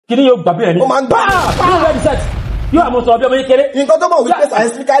kíní yóò gbàgbé ẹni. ó máa ń gbà yóò àmọ́ sọ bí ọmọ kékeré. nǹkan tó mọ̀ wípé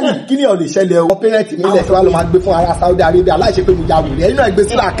scientifically kí ni ó lè ṣẹlẹ̀ o parent mi lẹ̀ tí wàá lọ máa gbé fún ara Saudi Arabia láìṣe pé mo ja wèrè ẹ̀yin náà gbé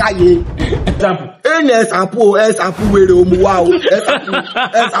sílẹ̀ àkáyé. ẹni ẹ̀sàmpù wèrè omu wa o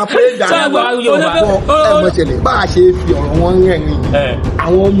ẹ̀sàmpù ẹ̀dá ẹ̀ mọ̀ ṣẹlẹ̀ bá a ṣe fi ọ̀rọ̀ wọn rẹ̀rìn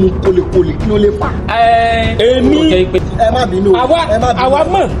àwọn ọmọ kólekóle kí ló lè fà. èmi ẹ má bínú àwa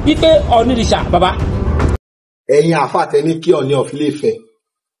mọ̀ wípé onírìṣà bàbá. ẹ̀yin àfàtẹ́ ní kí Ọọ̀ni of Ilé-Ifẹ̀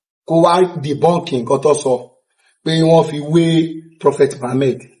kó wá dìbọ́ǹkì nǹkan tó sọ pé wọ́n fi wé Prophet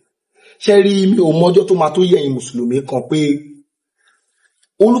Muhammad. ṣe rí mi ò mọ́jọ́ tó máa tó yẹ̀yìn mùsùlùmí kan pé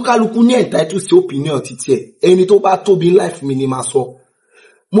olúkálukú ní entitled sí opinion títí ẹ̀ ẹni tó bá tóbi life mi ni máa sọ.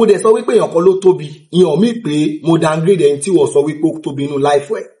 mo dẹ̀ sọ wípé èèyàn kan ló tóbi ìyàn mí pé mo downgrade ẹni tí wọ́n sọ wípé ó tóbi inú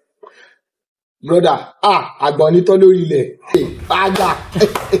life ẹ̀. brother àgbà onítọ́ lórí ilẹ̀ àgbà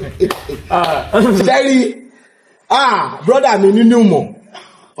ṣe rí brother mi nínú mọ̀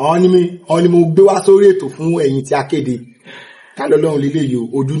àwọn ni mo gbé wá sórí ètò fún ẹ̀yin tí Akede kálọ́lọ́run lílé yìí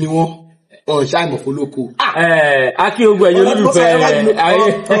odú ni wọ́n ṣáìmọ̀ fólókò. Akí ogun ẹ̀yin olólùfẹ́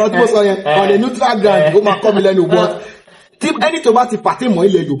ọ̀rọ̀ tí mo sọ yẹn on the neutral ground ó máa kọ́ mi lẹ́nu wọ́n tí ẹni tó bá ti pàtẹ́ mọ́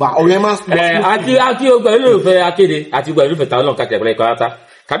ilẹ̀ Yorùbá ọ̀rọ̀ yẹn máa sọ. Akí ogun ẹ̀yin olólùfẹ́ Akede àti ogun ẹ̀yin olólùfẹ́ táwọn náà kàtẹ́ ẹ̀kọ́ ẹ̀kọ́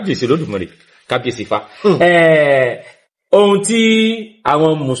kábíyèsí Olódùmarè kábíyèsí fa. Ohun tí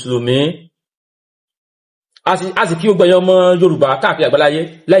àwọn mùsùlùmí a sì kí ó gbẹ̀yàn ọmọ Yorùbá káàkiri àgbáláyé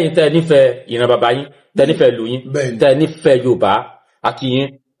lẹ́yìn tẹ́ nífẹ̀ẹ́ ìran bàbá yín tẹ́ nífẹ̀ẹ́ ìlú yín tẹ́ nífẹ̀ẹ́ Yorùbá akíyín.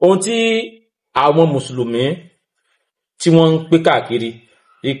 Ohun tí àwọn mùsùlùmí tí wọ́n ń pè káàkiri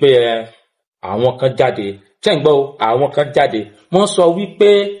wípé àwọn kan jáde ṣé ń gbọ́ àwọn kan jáde wọ́n sọ wípé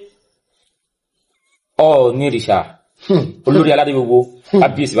onírìṣà olórí aládé gbogbo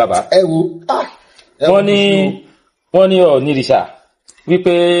kábíyèsí bàbá wọ́n ní onírìṣà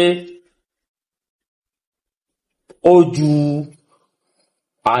wípé ó ju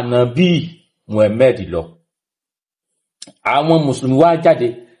ànábì Muhammad lọ. Àwọn mùsùlùmí wá jáde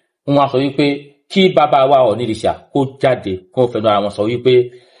wọ́n sọ wípé kí bàbá wa onírìṣà kó jáde kó fẹnu ara wọn sọ wípé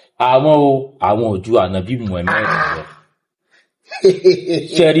àwọn ò ju ànábì Muhammad lọ.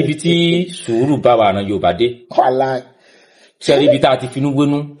 Ṣé rí ibi tí sùúrù bá wa ran Yorùbá dé? Ṣé rí ibi tá a ti finú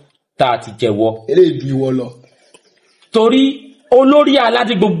wénú tá a ti jẹ́wọ́? eléyìí ìwọ lọ. Torí olórí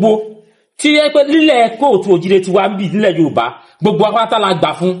aládé gbogbo tí ẹ pé lílẹ̀ kóòtù òjìrè ti wá ń bì nílẹ̀ Yorùbá gbogbo apáta la gbà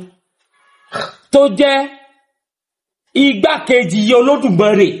fún tó jẹ́ igbákejì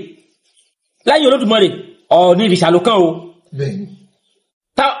Olódùmarè lẹ́yìn Olódùmarè onírìṣà ló kàn o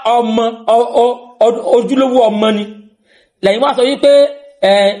tá ọmọ ojúlówó ọmọ ni lẹ́yìn wá sọ wípé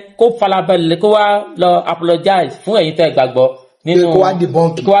kó falabalẹ̀ kó wá lọ apologize fún ẹ̀yin tẹ́ gbàgbọ́ nínú kó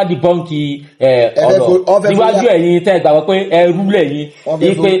wá dìbọ́ǹkì ọ̀rọ̀ níwájú ẹ̀yin tẹ́ gbàgbọ́ pé ẹrú lẹ́yìn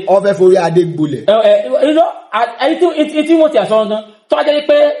wípé ọfẹ́ forí adé gbolẹ̀. ẹni tí wọ́n ti àṣọ ọ̀gán tó wá jẹ́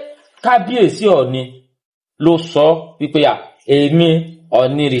pé kábíyèsí Ọọ̀ni ló sọ wípé èmi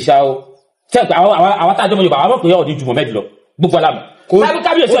onírìṣà o tẹ́gbà àwọn tájọ́ mọ́ Yorùbá àwọn pè Ọọ̀ni jùmọ̀ mẹ́jì lọ gbogbo alámọ̀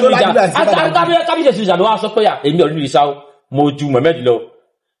kábíyèsí ìjà ló wá sọ pé èmi onírìṣà o mo jùmọ̀ mẹ́jì lọ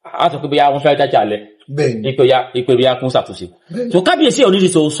a sọ pé bóyá wọ́n fẹ́ jájà alẹ́ ìpè bí a kún ṣàtúnṣe tó kábíyèsí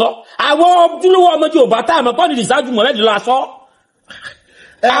onírìṣà ò sọ àwọn ojúlówó ọmọ Yorùbá táàmù pọ́ onírìṣà jùmọ̀ mẹ́jì lọ sọ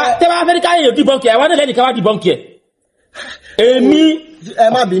tẹ́bà fẹ́ ní káyẹ̀ dìbọ́nkì ẹ̀ wọ́n náà lẹ́nìkan wá dìbọ́nkì ẹ̀ èmi ẹ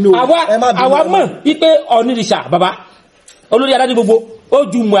má bínú àwa mọ̀ wípé onírìṣà bàbá olórí aládé gbogbo ó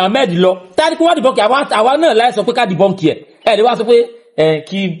ju Muhammad lọ tàbí kí wọ́n dìbọ́nkì àwa náà láì sọ pé ká dìbọ́nkì ẹ̀ lè wá sọ pé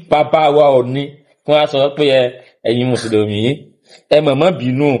kí bàbá wa Ọọ̀ni kí wọ́n sọ pé ẹ̀yin mùsùlùmí ẹ mọ̀mọ́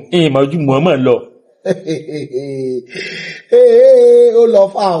bínú ìmọ̀jú mọ̀mọ́ lọ. ó lọ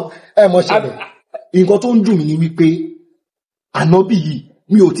fà ó ẹ mọ̀ ṣẹlẹ̀ nǹkan tó ń dùn mí ni wípé ànábì yìí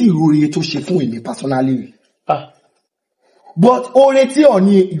mi ò tí ì róore tó ṣe fún èmi personally rí but oore tí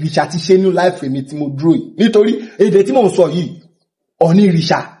Ọọ̀ni ìrìṣà ti ṣe ní life mi tí mo dúró yìí nítorí èdè tí mò ń sọ yìí Ọọ̀ni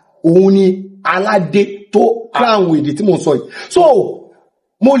ìrìṣà òun ni aládé tó crown èdè tí mò ń sọ yìí so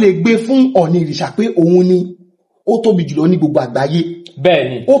mo lè gbé fún Ọọ̀ni ìrìṣà pé òun ni ó tóbi jùlọ ní gbogbo àgbáyé.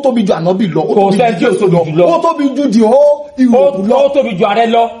 Bẹ́ẹ̀ni. Ó tóbi ju ànábì lọ. Kò sẹ́ni tí ó tóbi jù lọ. Ó tóbi ju the whole Europe lọ. Ó tóbi ju ààrẹ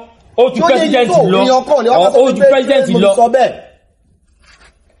lọ. Ó ju president lọ. Ó ju president lọ.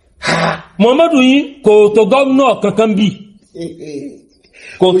 Muhammadu yìí kò tó gómìnà kankan bí.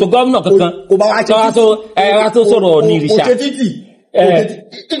 Kò tó gómìnà kankan. Kò bá wá tó sọ̀rọ̀ Ọọ̀ni ìrìṣà. Òkè títì.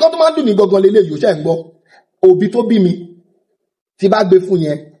 Kíkọ́ tó máa ń dùn ní gangan lélẹ̀ yóò ṣe ń gbọ́. Òbí tó bí mi tí bá gbé fún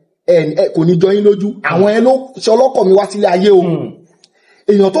yẹn kò ní jọ yín lójú àwọn ẹ ló ṣe ọlọ́kọ̀ mi wá sílé ayé o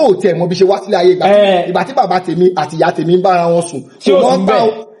èèyàn tó ò tiẹ̀ mọ̀ bí ṣe wá sílé ayé ìgbà tí bàbá tèmi àti ìyá tèmi ń bára wọn sùn kò lọ́ gbà o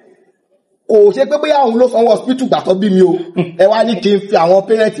kò ṣe pé bóyá òun ló sanwó hospital gbàtọ́ bí mi o ẹ wá ní kí n fi àwọn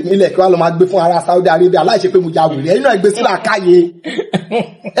parent mi lẹ̀ kí wọ́n lọ máa gbé fún ara Saudi Arabia láìṣe pé mo ja wèrè ẹ̀yin náà gbé sílẹ̀ àkáyé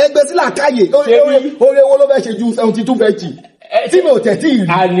ẹgbẹ́ sílà káyè oore wo ló fẹ́ ṣe ju 72 fẹ́jì tí mi ò tẹ̀tí ìlú.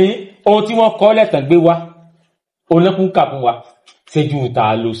 àní ohun tí wọ́n kọ́ lẹ́tàn gbé wá olókùn kà fún wa ṣẹ́jú ta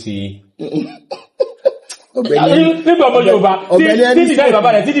ló ṣe nígbà ọmọ Yorùbá tí dìdá ìbàbá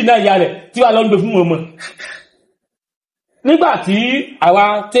rẹ̀ tí dìdá ìyá rẹ̀ tí wà lọ ń gbé fún ọmọ nígbà tí àwa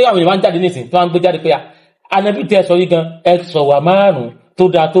tí àwọn èèyàn ń jáde nìsín tó wá ń gbé jáde pé Ànábì tẹ́ sọ yí gan ẹ sọ wà márùn tó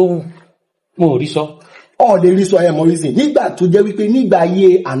dáa tó wù mo ò rí sọ. Ọ̀ lè rí sọ ẹ̀mọ́ rí sí nígbà tó jẹ́ wípé nígbà ayé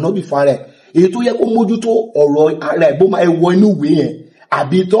Ànábì fún rẹ̀ èyí tó yẹ kó mójútó ọ̀rọ̀ ara ẹ̀ bó máa wọ inú ìwé yẹn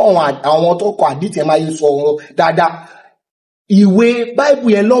àbí tó àwọn tó kọ àdìtẹ̀ máa yẹ sọ ọ̀rọ̀ dáadáa ìwé báìbù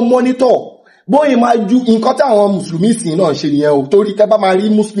yẹn lọ mọ́nítọ̀ bóyá máa ju nǹkan tí àwọn mùsùlùmí sìn náà ṣe nìyẹn o torí kẹ́ bá máa rí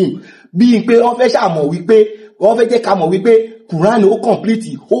muslim bíi pé wọ́n fẹ́ ṣàmọ̀ wípé wọ́n fẹ́ jẹ́ ká mọ̀ wípé Quran ó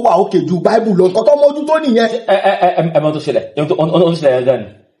complete ó wà òkè ju báìbù lọ nǹkan tó mójútó nìyẹn. ẹ mọ̀ tó ṣẹlẹ̀ ẹ̀dá ni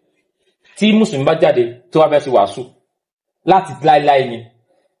tí mùsùlùmí bá jáde tó wá bẹ́ẹ̀ sí wàásù láti láíláí ni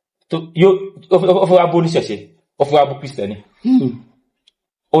ó fẹ́ wá bó oníṣẹ̀ṣe ó fẹ́ wá bó Kristẹni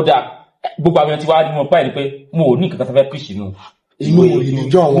ó dáa gbogbo àwọn tí wàá ní wọn báyìí ni pé mo ò ní nǹkan tó fẹ́ píṣì nù inú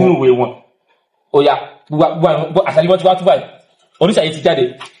ìwé wọn ó yá gbogbo àṣàlí wọn ti wá tú báyìí oníṣàyè ti jáde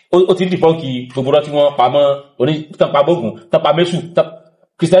ó ti rí dìbọ́ǹkì gbogbo rọ́ tí wọ́n pa mọ́ tánpa bógun tánpa mẹ́sù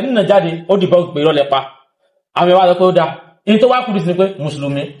Kristẹni náà jáde ó dìbọ́ǹkì pé rọ́lẹ̀ pa àwọn ìwà lọ pé ó dáa èyí tó wá kúrò sí ni pé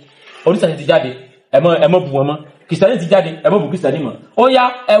mùsùlùmí oníṣàyè ti jáde ẹmọ bù wọn mọ́ Kristẹni ti jáde ẹmọ bù Kristẹni mọ́ ó yá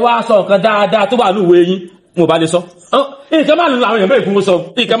ẹ wá sọ nǹkan dáadáa tó wà ní ìwé yín mo bá lè sọ nǹkan márùn-ún àwọn èèyàn bẹ́ẹ̀ fún mo sọ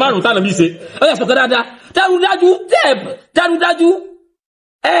nǹkan márùn-ún tánà bí ṣe ó yá sọ̀kan dáadáa dájúdájú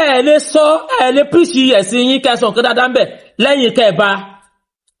ẹ lè sọ ẹ lè píríṣì ẹ̀sìn yín kẹsàn nǹkan dáadáa ń bẹ̀ lẹ́yìn kẹba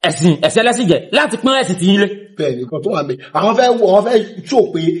ẹ̀sìn ẹlẹ́sìn jẹ láti pọ́n ẹ̀sìn tí yín lé. bẹ́ẹ̀ nìkan tó wà ń bẹ àwọn fẹ́ ṣò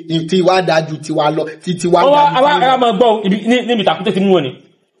pé tiwa dájú tiwa lọ tiwa dájú. àwa máa gbọ́ níbi ìtàkùn tí mú wọn ni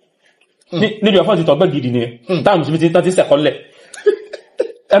níbi ọ̀fọ́ ti tọ̀gbẹ́ gidi ni táwọn mùsùlùmí ti tán ti sẹ̀kọ́lẹ̀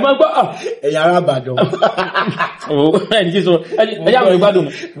ẹ máa gbọ́ ẹ̀yà ara Ìbàdàn ẹni tí so ẹjá àwọn ìgbádùn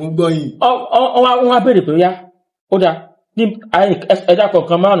mo gbọ́ yìí wọ́n á bèèrè pé yá ó dá ní ẹjá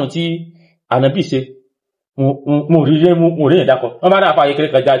kọ̀ọ̀kan márùn-ún tí Ànábì ṣe mo rí ìdákọ̀ wọ́n bá dá àfáà kékeré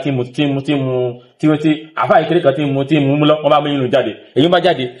kan já tí àfáà kékeré kan tí mú lọ wọ́n bá mú inú jáde èyí bá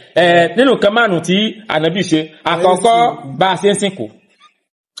jáde nínú kan márùn-ún tí Ànábì ṣe àkọ́kọ́ bá a ṣe ń sìnkú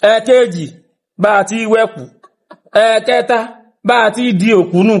ẹ̀kejì bá a ti wẹ̀kú ẹ̀kẹta bá a ti di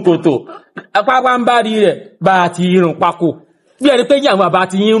òkú nù kòtò apápá ń bá rí rẹ̀ bá a ti rùn pákó bí ẹni pé yàwọn àbá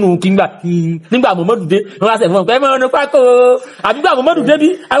ti yírun nígbà Muhammadu dé wọ́n wá sẹ̀fún ọ̀pẹ́ mẹ́rin pákó àbígbà Muhammadu dé bí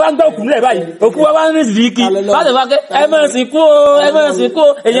àwọn ń gbá òkú nílẹ̀ báyìí òkú wá wá ń rìn sí kí láti wá kẹ́ ẹ máa sìnkú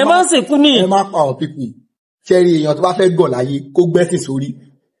èèyàn máa ń sìnkú ní. ẹ má pa àwọn pípì ṣẹ́rí èèyàn tó bá fẹ́ gọ̀ láyé kó gbẹ́sìn sórí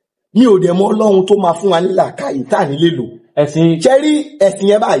mi ò dẹ̀ mọ̀ Ọlọ́run tó máa fún wa nílà káyì tá nílé lò ṣẹ́rí ẹ̀sìn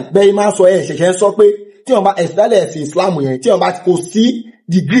yẹn báyìí bẹ́ẹ̀ máa sọ ẹ̀ ṣẹ̀ṣẹ̀ sọ pé tí wọ́n bá ẹ̀sìdálẹ̀ ẹ̀sìn Islam yẹn tí wọ́n bá kò sí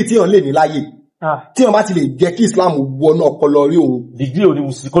dìgírì tí wọ́n lè ní láyé tí wọ́n bá ti lè jẹ́ kí Islam wọnú ọpọlọ rí òun. dìgírì ò ní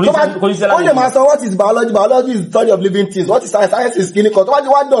wùsí kò ní sẹ́lá wọ́n lè máa sọ what is biology is the study of living things what is science is kíní kan tó bá ti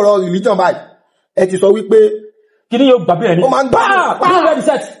wá dọ̀rọ̀ religion báyìí ẹ ti sọ wípé kíní yóò gbà bẹ́ẹ̀ ni ó máa ń gbà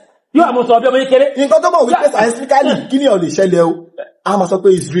yóò àmọ́ sọ ọbẹ̀ ọmọ kékeré. nǹkan tó mọ̀ wípé scientifically kíní ọ̀ lè ṣẹlẹ̀ o a máa sọ pé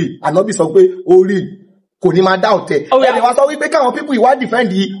is real Ànábì sọ pé ó real kò ní máa dá ọ̀tẹ̀ ẹni wá sọ wípé káwọn people ìwà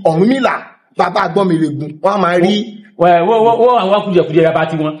defend Ọ̀rúnmìlà bàbá àgbọ́mìrègùn wọ́n máa rí. wọ́n àwọn kùdìẹ̀kùdìẹ̀ yaba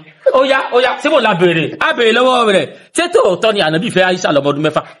ti wọn. ó yá ṣé mo la béèrè á béèrè lọ́wọ́ rẹ̀ ṣé tòótọ́ ni Ànábì fẹ́ Aisha lọ́mọdún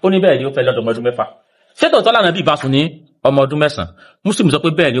mẹ́fà ó ní bẹ́ẹ̀ ni ó fẹ́ lọ́dọ̀mọdún mẹ́fà ṣé tòótọ́ l'Ànábì bá sùn ní ọmọ ọdún mẹ́sàn-án Mùsùlùmí sọ pé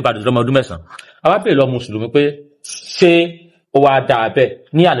bẹ́ẹ̀ ni ó bá dùn lọ́mọ ọdún mẹ́sàn-án àwa béèrè lọ Mùsùlùmí pé ṣé ó wá dáa bẹ́ẹ̀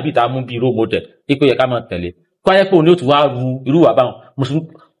ní Ànábì tá a mú bí role model ipò yẹ ká máa tẹ̀lé kọ́yẹ́ pé òun ni ó tún wá ru irú wà báwọn Mùsùlùmí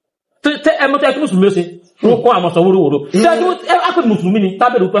ẹmọ́tọ́ ẹkí Mùsùlùmí ó ṣe wọ́n kọ́ àmọ́ sọ wúrúwúrú ẹkí Mùsùlùmí ni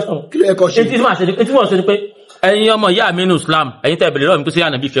tábẹ̀rù pẹ́sàn ètí wọ́n ṣe ni pé ẹ̀yin ọmọ ìyá mi ní Islam ẹ̀yin tẹ́ bẹ̀rẹ̀ lọ́wọ́ mi pé sí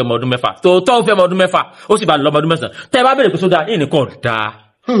Ànábì fẹ́ ọmọ ọdún mẹ́fà tòótọ́ ó fẹ́ ọmọ ọdún mẹ́fà ó sì bá lọ́mọ ọdún mẹ́sàn tẹ́ bá bẹ̀rẹ̀ pé sódà yìí nìkan dáa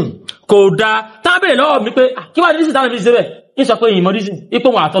kò dáa tá bẹ̀rẹ̀ lọ́wọ́ mi pé kí wàá ní sí Ànábì ṣe bẹ́ẹ̀ ń sọ pé ìmọ̀ dísìn ipò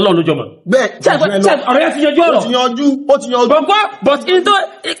wọn àtọ́lọ́ lójọ mọ̀. bẹ́ẹ̀ ọ̀rọ̀ yẹn ti yanjú ọ̀rọ̀. ó ti yanjú. bọ̀gbọ́ but into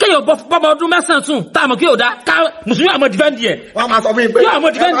kéèyàn bọ́mọ ọdún mẹ́sàn-án sùn táàmù kí o dá ká Mùsùlùmí àmọ́ dìfẹ́ǹdì ẹ̀. wọ́n máa sọ fún mi pé. yóò àmọ́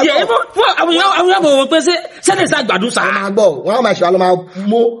dìfẹ́ǹdì ẹ̀ fún àwọn yàrá mọ̀ wọ́n pé sẹ́dẹ̀ sá gbàdún sá. wọ́n máa gbọ́ wọ́n máa ṣe àlọ́ máa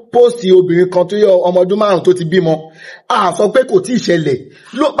mú póòsì obìnrin kan tó yọ ọmọ ọdún 5 tó ti bímọ a sọ pé kò tí ì ṣẹlẹ̀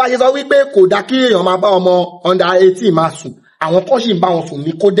ló bá ṣe sọ wípé kò dá kí èèyàn máa bá ọmọ under 18 máa sùn àwọn kan sì ń bá wọn sùn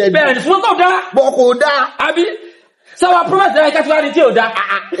ní kó dẹ́bi. bẹ́ẹ̀ ni fún kò dá. bọ́ kò dá. àbí sáwà prophet náà kẹfìwá ni tí ò dá.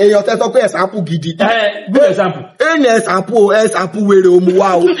 èèyàn tẹ́ sọ pé ẹ̀sàmpù gidi. good example. ẹ̀yìn ẹ̀sàmpù wèrè òmùwà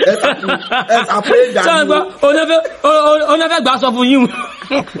o ẹ̀sàmpù ẹ̀dà ni o. sọ gbọ́ onífẹ́ gbà sọ fún yín.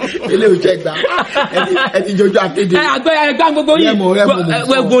 ilé òjẹ́ gbà ẹ ti jojú Akede. Ẹgbà gbogbo yín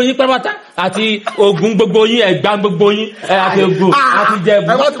gbogbo yín pẹ́pátá àti Ògùn gbogbo yín ẹgbà gbogbo yín àti Ògùn àti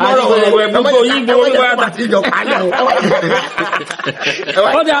Jẹ̀bú àti gbogbo yín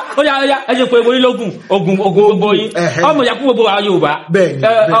Ọjà ẹjẹ pé orí lógún Ògùn gbogbo yín ọmọ ìyá kú gbogbo wa Yorùbá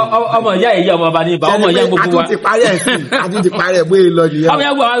ọmọ ìyá ẹ̀yà ọmọ ọba ní ìbá ọmọ ìyá gbogbo wa. àti ti parí ẹ̀ bóyá lọ nìyẹn. ọmọ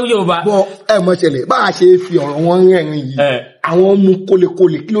ìyá gbogbo wa Yorùbá. bọ ẹ mọ ṣẹlẹ̀ bá a ṣe fi ọ̀rọ̀ wọn rẹ́rìn yìí àwọn mú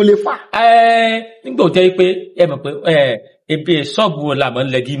kólekóle kí ló lè fà. nígbà tó jẹ́ pé ẹ mọ̀ pé ebi ṣọ́ọ̀bù wọn làmọ́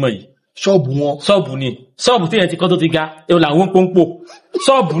lẹ́gí mọ̀ yìí. Ṣọ́ọ̀bù ni ṣọ́ọ̀bù tí yẹn ti kọ́ tó ti ga ẹ̀ làwọn pọ́npọ́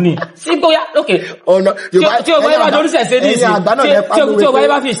ṣọ́ọ̀bù ni sí bóyá lókè tí o wáyé bá dorí sẹ̀sẹ̀ ní ìsìn tí o wáyé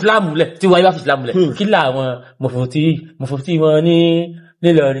bá fi ìsìlámù lẹ̀ kí làwọn mọ̀fọ̀tí wọn ní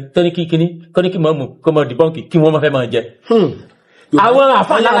nílọrin tó ní kí kíní kọ́ ní kí mọ̀ mú kó mọ̀ dìbọ́ǹkì kí wọ́n máa fẹ́ máa jẹ àwọn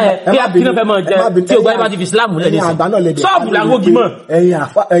àfáàlá ẹ̀ bí a kí náà fẹ́ máa jẹ tí o wáyé bá ti fi ìsìlámù lẹ̀ ní ìsìn ṣọ́ọ̀bù làwọn ògì mọ̀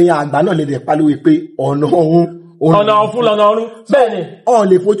ẹ̀yin àgbà náà lè dẹ̀ pálówé pé ọ̀nà ọ̀fun lọ́nà ọ̀run bẹ́ẹ̀ ni ọ̀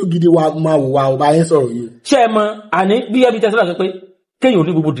lè fojú gidi wa máa wò wá ọba yẹn sọ̀rọ̀ yìí. ṣé ẹ mọ̀ àní bí ẹbí tẹsílẹ̀ pé kéèyàn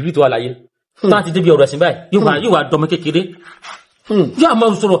ní gbogbo dìrí tó wà láyé tó láti débi ọ̀rọ̀ ẹ̀sìn báyìí yóò wá dọmọ kékeré yóò máa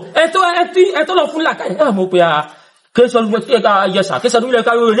sọ̀rọ̀ ẹ̀tọ́ lọ fún làkàyè ẹ̀ mọ̀ pé kẹsàn-án ilẹ̀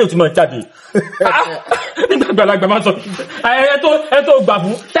káyọ̀ ilé ìtumọ̀ jáde nígbà àgbàlagbà máa sọ ẹ̀tọ́ gbà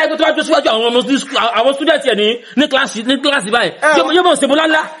fún táìkú tó wá tó síwájú àwọn student ẹ̀ ní kíláàsì báyìí yóò mọ̀ sèmú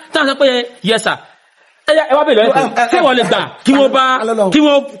lálá táwọn sọ pé yẹsà ẹwà bèèrè ẹ̀sẹ̀ tí wọ́n lè gbà kí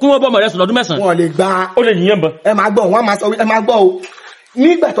wọ́n bọ́ mọ̀ rẹ̀ sùn lọ́dún mẹ́sàn-án wọ́n lè gbà ó lè yìnyẹn bọ̀ ẹ máa gbọ́ wọ́n máa sọ ẹ máa gbọ́ o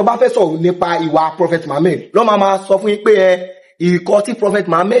nígbà tó bá fẹ́ sọ̀rọ̀ nípa ìwà Prophet Muhammad lọ́ máa sọ fún yín pé ìkọ́ tí Prophet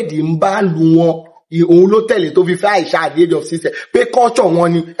Muhammad ń bá lu wọn òun ló tẹ̀lé tó fi fẹ́ Àìṣà at the age of 6 pé culture wọn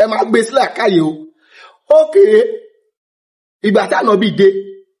ni ẹ máa gbé sílẹ̀ káyé o ókè ìgbà tí Ànábì dé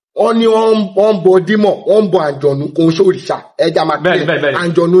wọ́n ní wọ́n bọ dímọ̀ wọ́n bọ àǹjọ̀nú kò ń ṣòrìṣà ẹja máa pẹ́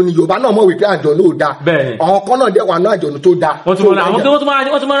àǹjọ̀nú ni Yorùbá náà mọ̀ wípé àǹjọ̀nú ò dáa àwọn kan náà dẹ̀ wà ní àǹjọ̀nú tó dáa. wọ́n tún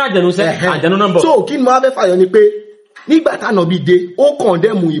máa àǹjọ̀nú sẹ́ àǹjọ̀nú náà bọ̀. so kí ni mo fẹ́ fàyọ ni pé nígbà tí Ànábì dé ó kàn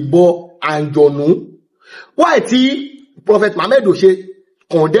dẹ́mu ìbọ àǹjọ̀nú wáyé tí Prophet Muhammad ò ṣe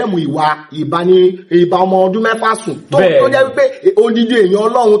kọ̀ndẹ́mù ìbá ọmọ ọdún mẹ́fà sùn tó jẹ́ wípé odidi èèyàn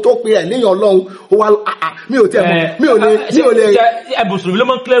Ọlọ́run tó pe ẹ̀ léèyàn Ọlọ́run ó wá mi ò tẹ́ mọ̀ mi ò lè. ẹ̀bùsùn ló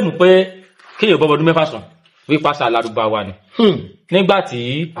mọ́ kílẹ̀mù pé kéèyàn bọ́ ọdún mẹ́fà sùn wípé àṣà Lárúbáwá ni nígbà tí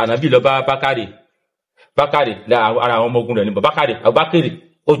Ànábì lọ bá Bákàrè ara àwọn ọmọ ogun rẹ̀ ní Bákàrè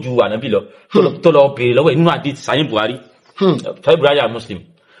ó ju Ànábì lọ tó lọ béèrè lọ́wọ́ inú àdìt Sahih Buhari Sahih Buhari Muslim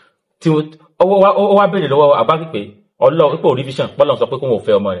tí ó wá béèrè lọ́wọ́ Abubakar pé Ọlọ́run ipò revision bọ́lọ̀ sọ pé kó wọ́n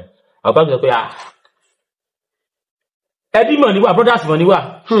fẹ́ ọmọ rẹ̀ Abubakar sọ pé ẹbí mọ̀ níwà brothers mọ̀ níwà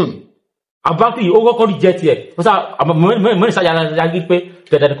Abubakar ó kọ́kọ́ rí jẹ́ tiẹ̀ mọ́rin sáyà rí pé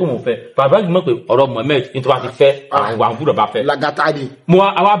dandan kó wọ́n fẹ́ Abubakar mọ̀ pé ọ̀rọ̀ Muhammad ní tó bá ti fẹ́ àwọn àbúrò bá fẹ́ lagatadi mo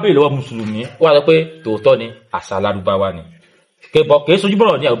wá béèrè lọ́wọ́ mùsùlùmí ó wá sọ pé tòótọ́ ni àṣà Lárúbáwá ni kìí sojú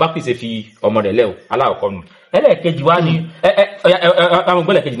bọ́rọ̀ ní Abubakar ṣe fi ọmọ rẹ̀ lẹ́wọ̀ aláwọ̀kọ́ nù ẹlẹ́ẹ̀kejì wá ní àwọn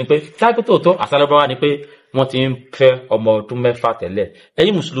gbọ́lẹ̀kejì ni pé táìpé tòótọ́ àṣà Lárúbáwá ni pé wọ́n ti ń fẹ́ ọmọ ọdún mẹ́fà tẹ́lẹ̀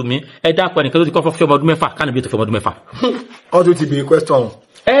ẹ̀yin mùsùlùmí ẹ dákọ̀ ẹnìkan tó ti kọ́ fẹ́ ọmọ ọdún mẹ́fà kánà bí ó ti fẹ́ ọmọ ọdún mẹ́fà. ọdún ti bèèrè question.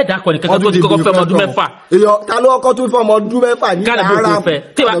 ẹ dákọ̀ ẹnìkan tó ti kọ́kọ́ fẹ́ ọmọ ọdún mẹ́fà. èèyàn ta ló kọ́ tó fẹ́ ọmọ ọdún mẹ́fà ní ara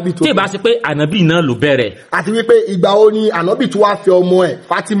tí ì bá ṣe pé ànábì náà ló bẹ̀rẹ̀. àti wípé ìgbà wo ni ànábì tó wá fẹ́ ọmọ ẹ̀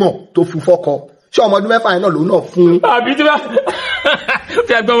Fátímọ̀ tó fún fọ́kọ ṣé ọmọ ọdún mẹ́fà yẹn náà lòun náà fún. àbí tí wọ́n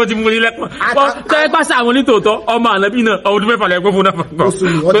fi ẹgbẹ́ wọn ti mú ilé pọ̀ tẹ́ ẹ pàṣẹ àwọn onítòótọ́ ọmọ ànábì náà ọdún mẹ́fà lẹ́gbẹ́ fún náà fún. oṣù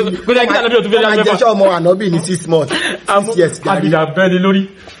ni wọ́n ti jẹ́ ọmọ ànábì ní 6 months 6 years. àbìdá bẹ́ẹ̀ ni lórí.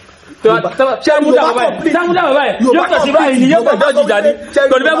 ṣé múdàbọ̀ báyìí yóò kàn sí báyìí ni yóò kàn jọ́ọ̀jì jáde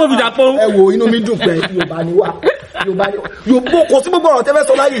kò ní bẹ́ẹ̀ kó fi dà pọ́n. ẹ wo inú mi dùn pé Yorùbá ni wá Yorùbá kò sí gbogbo ọ̀rọ̀ tẹ́fẹ́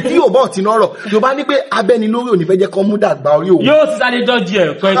sọ láyé tí Yorùbá ò ti náà rọ̀ Yorùbá ní pé abẹ́ni lórí ò ní fẹ́ jẹ́ kọ́ mú dàgbà orí òun. yóò ti sáré jọ́ọ̀jì ẹ̀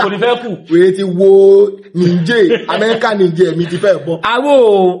kò ní fẹ́ kù. wèrè ti wo nìjẹ́ Amẹ́ríkà nìjẹ́ mi ti fẹ́ bọ́. àwo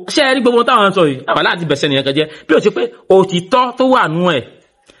ṣé ẹ rí gbogbo táwọn sọ yìí àbálá àti bẹ̀sẹ̀ nìyẹn kan jẹ́ bí ó ti pé òtítọ́ tó wà nú ẹ̀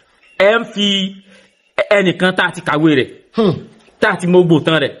ẹ̀ ń fi ẹnìkan tá a ti kàwé rẹ̀ tá a ti mọ gbò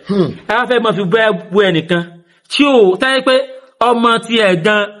tán rẹ̀ ẹ wá fẹ́ mọ fi bẹ́ẹ̀ bu ẹnìkan tí ó táyé pé ọmọ tí ẹ̀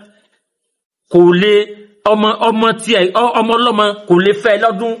gan kò lè ọmọ tí ẹ̀ ọmọ ọlọ́mọ kò lè fẹ́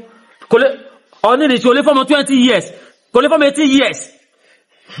lọ́dún kò lè ọ̀nìrìsí ò lè fọ́mọ 20 years kò lè fọ́mọ 18 years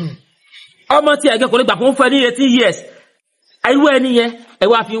ọmọ tí ẹ̀ gan kò lè gbà kó ń fẹ́ ní 18 years irú ẹni yẹn ẹ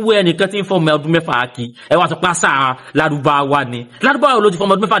wá fi wé ẹnìkan tí ń fọmọ ọdún mẹ́fà kí ẹ wá sọ pé àṣà Lárúbáwá ni Lárúbáwá ló ti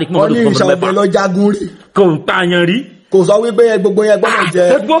fọmọ ọdún mẹ́fà rí kí wọ́n lọ́dún fọmọ ọdún mẹ́fà. ọ̀nì ìṣàwọ̀ rí kò ń pààyàn rí. kò sọ wípé gbogbo yẹn gbọ́dọ̀ jẹ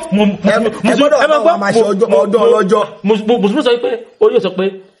ẹ gbọ́dọ̀ náà máa ṣe ọdún ọlọ́jọ́. mùsùlùmí sọ pé orí yóò sọ pé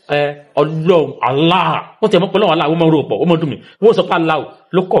Ọlọ́run Allah wọ́n ti ẹ̀ mọ́ pé Ọlọ́run Allah wọ́n máa ń rò pọ̀ wọ́n máa ń dùn mí wọ́n sọ pé Allah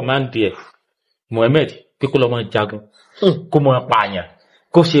ló kọ̀ máa ń di ẹ̀ Muhammad pé kó lọ́ máa jagun kó máa pààyàn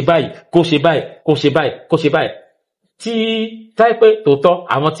kó ṣe báyìí kó ṣe báyìí kó ṣe báyìí kó ṣe báyìí tí táyé pé tòótọ́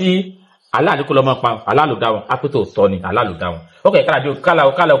àwọn tí aláàlú kó lọ máa pa Allah ló dá wọn á pé tòótọ́ ni Allah ló dá wọn ok kálá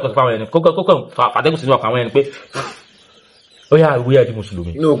ọkọ̀ sọ fáwọn ẹni kókò fàtẹ́kùn sínú ọkọ̀ àwọn ẹni pé ó yà wí ẹ̀ di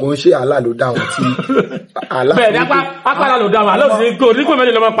mùsùlùmí. inú ogun ṣe Allah ló dá wọn tí Allah. bẹ́ẹ̀ ni apá Allah ló dá wọn Allah sì kò ní kò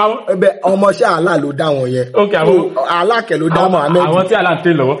mẹ́lẹ̀ lọ́ máa pa wọn. bẹ́ẹ̀ ọmọọṣẹ́ Allah ló dá wọn yẹn. ok àwọn Allah kẹ̀ ló dá Muhammad. àwọn tí Allah ń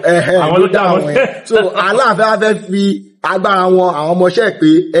tẹ̀ lọ́wọ́ àwọn ló dá wọn yẹn. so Allah fẹ́ fi agbára wọn àwọn ọmọọṣẹ́ pé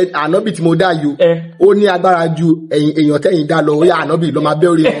ànábì tí mo dá yìí ó ní agbára ju èèyàn tẹ́yìn dá lọ ó yá ànábì ló máa bẹ́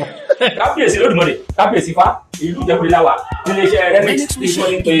orí wọn. kábíyèsí lódùmọ̀dé kábíyèsí fa ìlú ìjẹ́kùnrin láwà níléeṣẹ́ remix tí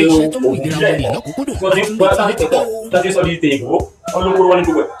wọ́n ń pe òògùn ilẹ̀ wọ́n ti ń pọ̀ sáà tẹ̀pọ̀ tó ti sọ di tèèbó olókòrò wọn ní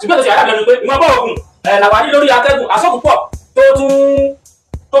gbogbo ẹ̀ ṣùgbọ́n tó ṣe àdájọ́ pé ìwọ̀n bá òògùn làwà ní lórí atẹ́gùn asọ́kùpọ̀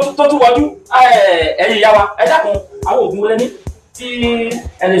tó tún wọjú ẹ̀yìn ìyá wa ẹ dákun àwọn òògùn wọlé ní tí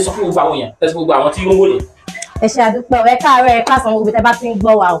ẹni sọ fún gbogbo àwọn èèyàn tẹ̀sí gbogbo àwọn tí ó ń wọlé. ẹ ṣe àdúpẹ́ ẹ káàárọ̀ ẹ káàsán gbogbo tẹ bá ti ń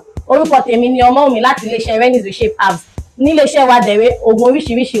gbọ́ wa o orúkọ tèmi ni Ọmọ́wùmí láti iléeṣẹ́ Remix Reshape Herbs níléeṣẹ́ wa dẹ̀rẹ́ oògùn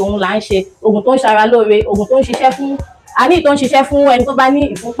oríṣiríṣi òun là ń ṣe oògùn tó ń ṣara lóore oògùn tó ń ṣiṣẹ́ fún àní tó ń ṣiṣẹ́ fún ẹni tó bá ní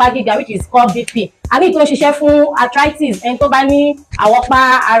ìfúnpá gíga which is called BP àní tó ń ṣiṣẹ́ fún arthritis ẹni tó bá ní àwọ̀pá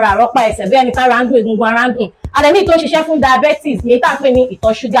ara àrọ́pá ẹsẹ̀ bí ẹni tára ń dùn egungun ara ń dùn àdẹ̀ní tó ń ṣiṣẹ́ fún diabetes èyí tá à ń pè ní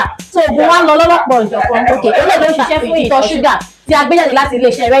ìtọ̀ ṣúgà tó oògùn wa lọ lọ́lọ́pọ̀ ìjọ̀kan òkè eléyìí ló ń ṣiṣẹ́ fún ìtọ̀ ṣúgà tí a gbé jáde láti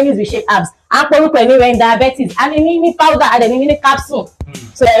iléeṣẹ́ Remix Reshape Herbs à ń porúkọ ẹ̀ ní ren diabetes a ní ní powder àdẹ̀ní ní capsule.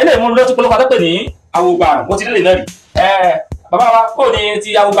 eléyìí mú lọ́tún polówó àtọ́pẹ̀ ní awogba àrùn mo ti délé náà rí bàbá wa kò ní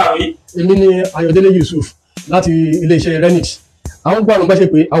ti awogba àrùn yìí. èmi ni Ayọ̀délé Yusuf láti iléeṣẹ́ Remix awogba àrùn gbẹ́sẹ̀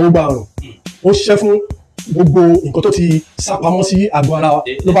pé awogba àrùn ó ṣiṣẹ́ fún gbogbo nǹkan tó ti sápamọ́ sí àgọ́ ara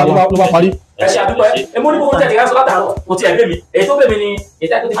ló bá parí. ẹ ṣe àdúgbò ẹ mo ní gbogbo tẹ̀lé ká sọ látàárọ̀ mo ti ẹ̀ bẹ́ mi èyí tó bẹ́ mi ni èyí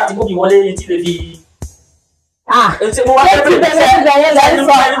tó ti bá ti gómìn wọlé tí lè fi. létí bẹ̀rẹ̀ yẹn lẹ́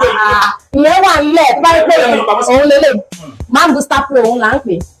sọ ìyẹn wà nílẹ̀ tó bá rí pé òun lélẹ̀ man booster pro òun là ń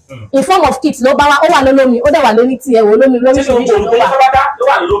pè in form of kit ló bá wa ó wà lólómi ó dẹ̀ wà lóní tiẹ̀ wò lómi lóríṣiríṣi ló wà. ló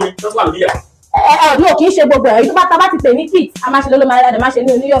wà lólómi ló wà lórí ẹ̀. No kì í ṣe gbogbo ẹ̀ tó bá ti pè ní kit a máa ṣe lólómi a dẹ̀ máa ṣe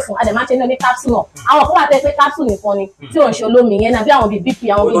ní oníyọ̀fun a dẹ̀ máa ṣe ní oní capsule náà àwọn kan wà tẹ́ pé capsule nìkan ni tí ò ń ṣe olómi yẹn náà bí àwọn bíi BP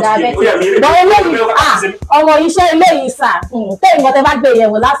àwọn bíi diabetes ìgbọ̀n eléyìí ọmọ iṣẹ́ eléyìí sà tẹ́ ìgbọ̀n tẹ́ bá gbé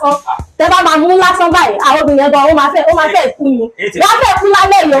ìyẹ̀wò lásán tẹ́ bá máa mú lásán báyìí àwọn obìnrin yẹn gan ó máa fẹ́ kú ni wọ́n fẹ́ kú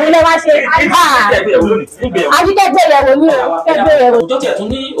lálẹ́ ìyẹ̀wò lẹ́ wá ṣe àjíkẹ́gbé ìyẹ̀wò ní o kẹ́gbé ìyẹ̀wò. òjò tiẹ̀ tún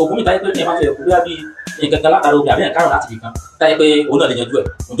ní ògùn mi táyé pé ní ẹ̀ máa fẹ́ kú bí wá bí nǹkan kan látara obì àbí ẹ̀ka rùn láti fi kan táyé pé òun náà lè yanjú ẹ̀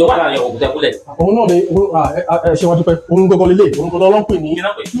òjò wà láàrin ògùn tẹ́kúlẹ̀. òun náà ni ṣe wá dúpẹ́ òun gbọ́gbọ́ lélẹ̀ òun gbọ́dọ̀ lọ́n pè ní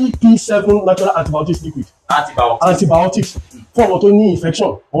EP7 natural antibiotics liquid antibiotics fún àwọn tó ní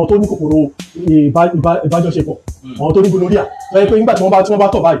infection àwọn tó ní kòkòrò ìbájọṣepọ̀ àwọn tó ní gonorrhea tó yẹ pé nígbà tí wọ́n bá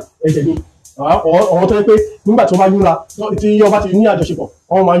tọ̀ báyìí ẹ̀jẹ̀ ni àwọn tó yẹ pé nígbà tí wọ́n bá yúnra tí ọba ti ní àjọṣepọ̀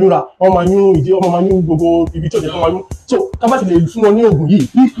wọ́n máa yúnra wọ́n máa yún ìdí wọ́n máa yún gbogbo ibi tí ò jẹ́ kó máa yún so kábà ti lè fún wọn ní oògùn yìí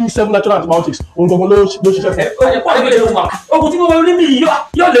EP7 natural antibiotics òun gbogbo ló ṣiṣẹ́ fún. oògùn tí mo wọlé níbi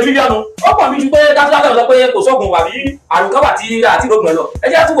yóò lè rí yánu ó pọ̀ mi ju pé dájúdájú sọ pé kò sóògùn àbí àrùn kan wà tí àti ìrògùn ẹ̀ lọ ẹ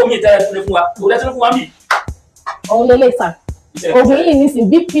jẹ́ àtúbọ̀ mi ìtẹ́ ẹ̀ fún wa kò lẹ́sìn fún wa mí. òun lè lè sà oògùn yìí nísìn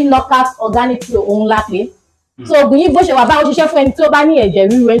BP knockout organic flow òun la pè so oògùn yìí bó ṣe wà báwo ṣiṣẹ́ fún ẹni tí ó bá ní ẹ̀jẹ̀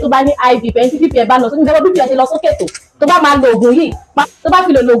ríru ẹni tó bá ní IV ẹni tí BP ẹ̀ bá lọ sókè nígbà BP ẹ̀ ṣe lọ sókè tó bá máa lo oògùn yìí tó bá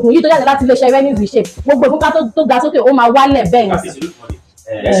fi lò lo oògùn yìí tó jáde láti iléeṣẹ́ Remix Reshape gbogbo ìfúnpá tó ga sókè ó máa wálẹ̀ bẹ́ẹ̀ ni.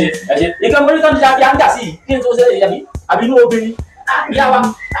 nǹkan mọ́lẹ́ tó ń jà bí a ń dà sí yìí kí n tó ṣe yàbí àbí inú obìnrin ìyá wa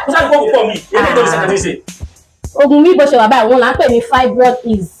kó sáà ní kó pọ̀ mi èyí tó ń ṣe kàdé ṣe. oògùn yìí bó ṣe wà báyìí òun là ń pè ní fibroid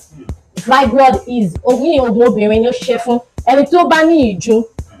ease oògùn yìí oògùn obìnrin ni ó ṣiṣẹ́ fún ẹni tí ó bá ní ìjú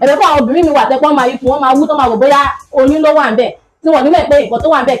ẹ̀rọ fún àwọn obìnrin mi wà tẹ́pọ́n máa ikú wọ́n máa wú tó máa wò bóyá oyún ló wà ń bẹ̀ tí wọ́n nílẹ̀ pé nǹkan tó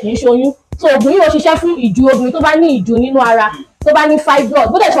wà ń bẹ̀ kì í ṣe oyún so oògùn yìí ó ṣiṣẹ́ fún ìjú obìnrin tó bá ní ìjú nínú ara tó bá ní fibroid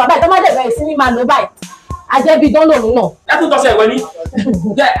bó dẹ̀ ṣe wà báyìí tó má dẹ̀ bẹ̀rẹ̀ sí ní máa lò báyìí ajẹ́bí dán lòun náà. ẹ tún tọ́sẹ̀ ìwé ní.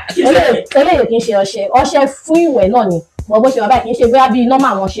 eléyìí kì í ṣe ọṣẹ fún ìwẹ̀ náà ni bó ṣe wà báyìí kì í ṣe bóyá bíi nọ́mà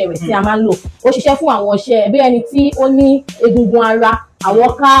àwọn ọṣẹ rẹ̀ tí a máa ń lò ó ṣiṣẹ́ fún àwọn ọṣẹ bí ẹni tí ó ní egungun ara àwọn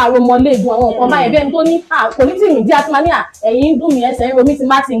ká aromọléegun àwọn nǹkan báyẹn bí ẹni tó ní kò ní tìrìn díẹ̀ tí máa ní ẹ̀yìn ń dùn mí ẹsẹ̀ ń romí ti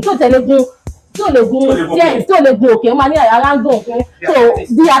máa tì ní tí ò tẹ̀lé gun tí ò lè gun díẹ̀ tí ò lè gun òkè ó máa ní ara ń dùn òkun so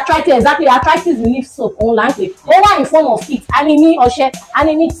the arthritis exactly arthritis relief soap òun là ń pè ó wà in form of kit a ní ní ọṣẹ a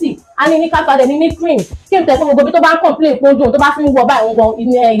ní ní tea a ní ní káfíńdà ní cream kí n tẹ̀ fún gbogbo bí tó bá ń complain pé ó dùn tó bá fi ń wọ báyìí gan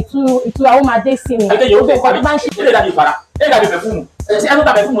ìtura ó máa dé sí ni gbogbo nǹkan tó bá ń ṣe. ilé ìdàbí ìfara ilé ìdàbí pẹ̀fúmù ẹ tó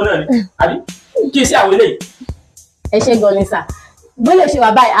ta pẹ̀fúmù náà ni àbí kí n sí àwọn eléyìí. ẹ ṣe gan ni sà bó lè ṣe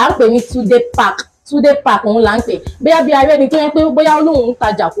wà báyìí à ń pè ní two-day pack òun là ń pè bóyá bí arẹ ni tó yẹ pé bóyá olóhùn ń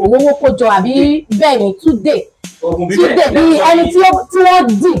tajà kò rówó kó jọ àbí bẹ́ẹ̀ ni two-day bí ẹni tí wọ́n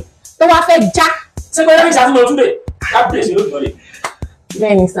dì tó wá fẹ́ já. ṣé bóyá ní ìṣàtúnmọ̀ two-day kábíyèsí ló dùn lè.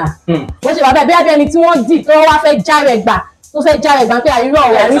 bẹ́ẹ̀ ni sà bó ṣe wà báyìí bóyá bí ẹni tí wọ́n dì tó wá fẹ́ já rẹ̀ gbà tó fẹ́ já ẹ̀gbọ́n pé àríwọ̀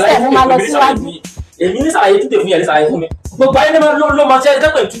ọ̀rọ̀ àríṣẹ́ mo máa lọ síwájú. èmi ní sàlàyé túdè fún yẹn ní sàlàyé fún mi gbogbo ayé ló máa ṣe ẹgbẹ́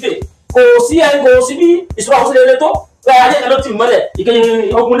pẹ̀lú túdè kò sí bí ìṣúra òṣèlú eré tó bẹ́ẹ̀ ayé ló ti mọ́lẹ̀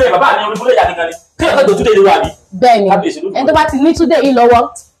ìkéyìn ogunlé bàbá mi ogunlé ìyá nìkan ni kí ló tó túdè lè wà bí. bẹ́ẹ̀ni ẹni tó bá ti ní túdè yìí lọ́wọ́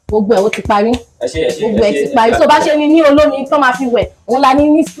gbogbo ẹ̀ ó ti parí gbogbo ẹ̀ ti parí tó bá ṣe ní olómi tó máa fi wẹ̀ òun la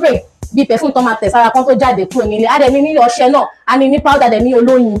ní spray bí pẹ̀fún tó máa tẹ̀ sára kan tó jáde kúrò nílé á dẹ̀ ní ọṣẹ náà á ní powder dẹ̀ ní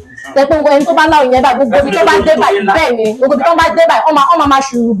olóyin tẹ́pẹ́ ẹni tó bá láwọn yẹn báyìí gbogbo ibi tó bá dé báyìí bẹ́ẹ̀ ni gbogbo ibi tó bá dé báyìí ọmọ máa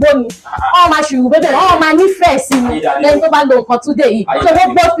ṣùrù bóni ọmọ máa ṣùrù bébè ọmọ máa nífẹ̀ẹ́ sí ni lẹ́yìn tó bá lo nǹkan túdé yìí so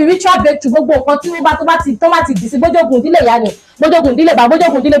gbogbo spiritual breakthrough gbogbo nǹkan tí tó bá ti dì sí bójógun ìdílé ìyá ni bójógun ìdílé bá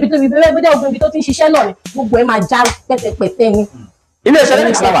bójógun ìdílé bí bójógun ibi tó ti ń ṣiṣẹ́ náà ni gbogbo ẹ̀ máa já pẹ́tẹpẹ́tẹ ni. Ilé-iṣẹ́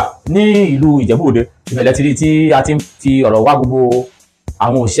Lennox náà wà ní ìlú Ìjẹ̀bú-Òde ìbẹ̀lẹ̀ tí a ti ń fi ọ̀rọ̀ wá gbogbo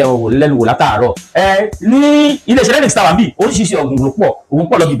àwọn òṣìṣẹ́ lẹ́nu wò látàárọ̀ ní ilé-iṣẹ́ Lennox náà wà bí oríṣiríṣi ọ̀gùn ló pọ̀ òun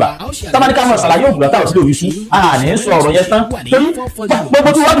pọ̀ lọ́bìbà tábánikà mọ̀ ṣàlàyé ògùn látàrọ̀ sílé òyìṣú àní sọ ọ̀rọ̀ yẹn tán torí gbogbo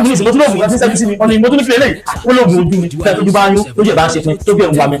tí wọ́n dùn ní ìsìn mo tún lóògùn yẹn tí sẹ́bí sí mi ọ̀nà ìmọ̀ tó ní fi lélẹ̀ wọ́n lóògùn ojú mi fẹ́ẹ́ tójú bá yún lójú ẹ̀ bá ń ṣe pin tó bí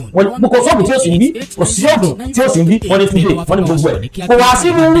ẹ̀ ń wa mi wọ́n kò sọ́ọ̀gùn tí ó sì ń bí kò sí ọ̀gùn tí ó sì ń bí wọ́n ní fídè wọ́n ní gbogbo ẹ̀ kò wá sí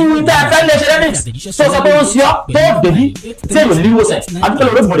irú tẹ́ ẹ fẹ́ ilé-iṣẹ́ Lennox tó sọ pé ó ń ṣe ọ́ tó dèbí tí èèyàn ní wíwòsàn adúpẹ́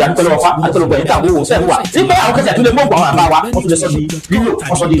lọ́wọ́ lóògùn adúpẹ́ lọ́wọ́ fa adúpẹ́ lọ́wọ́ ẹ̀yìn tàbí owó sẹ́ẹ̀ wà nígbà àwọn kẹsẹ̀ tó lè gbọ́ àwọn àbá wa wọ́n tún lè sọ di lílò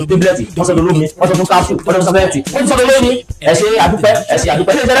wọ́n sọ di tébílẹ̀tì wọ́n sọ di olómi wọ́n sọ di káfù wọ́n sọ di sábẹ́ẹ̀tì wọ́n sọ di lóyún ẹ̀ṣẹ̀ adúpẹ́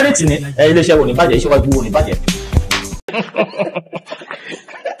ilé-iṣẹ́ Lennox ní ilé-iṣẹ́ wò ní bàjẹ́ iṣẹ́ wájú wò ní bàjẹ́.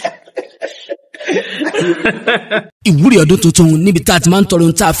 Ìwúrí ọdún tuntun níbi tá a ti máa ń tọrọ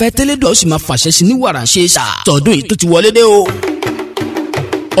ohun tá a fẹ́ tẹ́lẹ̀dọ̀ sì máa fàṣẹ sí ní wàrà ṣe é sà tọdún yìí tó ti wọlé dé o.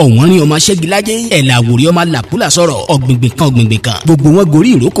 ọ̀wọ́n rin ọmọ aṣẹ́gilájẹ́ ẹ̀là àwòrán ọmọ làkúlà sọ̀rọ̀ ọ̀gbìngbìn kan gbogbo wọn gorí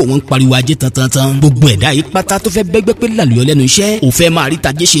ìrókò wọn ń pariwo ajé tantan gbogbo ẹ̀dá yìí pátá tó fẹ́ bẹ́gbẹ́ pé làlùyọ lẹ́nu iṣẹ́ ò fẹ́ máa rí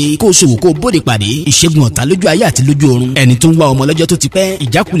tajé ṣe kó o ṣòwò kó o bóde pàdé ìṣègùn ọ̀tá lójú ayé àti lójú ọ̀run ẹni tó ń wá ọmọ lọ́jọ́ tó ti pẹ́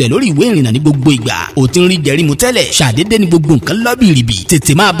ìjákulẹ̀ lórí ìwé ìrìnnà ní gbogbo ìgbà ò ti ń rí jẹrí mu tẹ́lẹ̀ ṣàdédé ní gbogbo nǹkan lọ́bìrìbì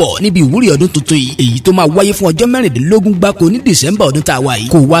tètè máa bọ̀ níbi ìwúrí ọdún tuntun yìí èyí tó máa wáyé fún ọjọ́ mẹ́rìndínlógún gbáko ní December ọdún tá a wà yìí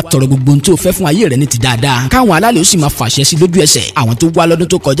kó wá tọrọ gbogbo ohun tó fẹ́ fún ayé rẹ ní ti dáadáa káwọn alálẹ̀ ó sì máa fàṣẹ sí lójú ẹsẹ̀ àwọn tó wá lọ́dún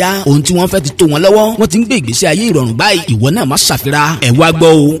tó kọjá ohun tí wọ́n fẹ́ ti tó wọn lọ́wọ́ wọ́n ti ń gbé ìgbésí ayé ìrọ̀rùn báyìí ìwọ náà má ṣàfira ẹ̀ wá gbọ́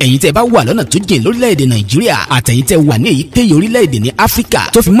o ẹ̀yin tẹ́ bá wà lọ́nà tó jìn lórílẹ̀‐èdè Nàìjíríà àtẹ̀yin tẹ́ wà ní èyíkéyìí orílẹ̀‐èdè ní Áfíríkà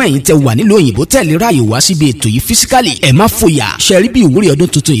tó fi mọ́ ẹ̀yin tẹ́ wà nílùú òyìnbó tẹ̀lé ráàyè wá síbi ètò yìí físíkàlì ẹ̀ má fòyà ṣẹ́rí bí ìwúrí ọdún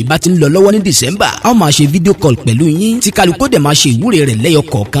tuntun yìí bá ti ń lọ lọ́wọ́ ní December a ó máa ṣe fídíò call pẹ̀lú yín tí kálukú dẹ̀ máa ṣe ìwúrí rẹ̀ lẹ́yọ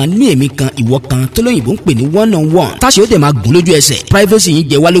kọ̀ọ̀kan ní èmi kan ìwọ kan tó lóyìnbó ń pè ní one-on-one táṣe ó dẹ̀ máa gùn lójú ẹsẹ̀ privacy yín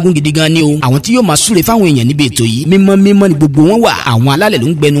jẹ́ wá lógún gidi gan ni o àwọn tí yóò máa súre fáwọn èèyàn níbi ètò yìí mímọ́ ni gbogbo wọn wà àwọn alálẹ̀ ló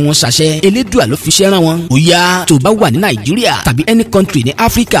ń gbẹnu wọn ṣàṣẹ elédùà ló fi ṣẹ́ràn wọn ó yá tó bá wà ní Nàìjíríà tàbí any country ní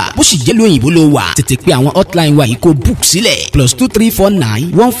Áfíríkà bó sì jẹ́ lóyìnbó ló wà tètè pé àwọn hotline wa yìí kó book sílẹ̀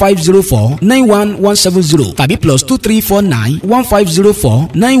 +2349 1504 91170 tàbí +2349 1504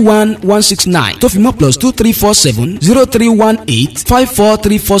 91169 tó fi mọ́ +2347 0318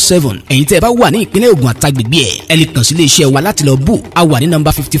 54347 ẹ̀yin tẹ́ ẹ bá wà ní ìpínlẹ̀ Ògùn àtàgbègbè ẹ̀ lè kàn sí ilé iṣẹ́ wa láti lọ book a wà ní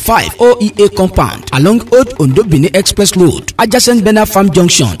number 55 OEA compound along Old Ondo Benin Express Road adjacent Bena Farm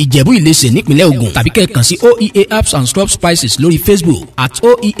Junction Ìjẹ̀bú Ìlẹsẹ̀ nípínlẹ̀ Ògùn tàbí kẹ́ kàn sí OEA Herbs and Scrub Spices lórí Facebook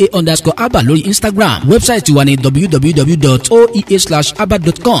 @OEA_Abba lórí Instagram wẹ́bsáìtì wa ní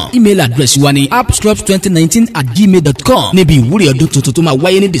www.oea/abba.com email address wa ní appscrubs2019@gmail.com níbi ìwúrí ọdún tuntun tó máa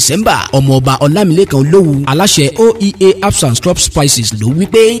wáyé ní December ọmọọba Ọlámilékan Olówu aláṣẹ OEA Herbs and Scrub Spices ló wí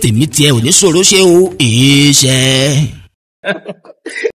pé tèmi tiẹ̀ ò ní ṣòro ṣe o èé ṣe.